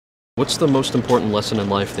What's the most important lesson in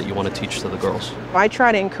life that you want to teach to the girls? I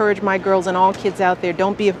try to encourage my girls and all kids out there,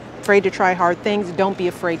 don't be afraid to try hard things, don't be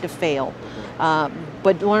afraid to fail,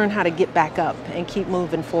 but learn how to get back up and keep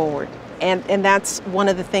moving forward. And that's one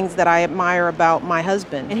of the things that I admire about my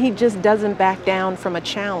husband. And he just doesn't back down from a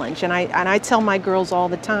challenge. And I tell my girls all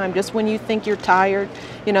the time, just when you think you're tired,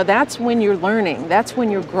 you know, that's when you're learning. That's when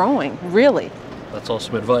you're growing, really. That's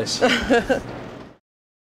awesome advice.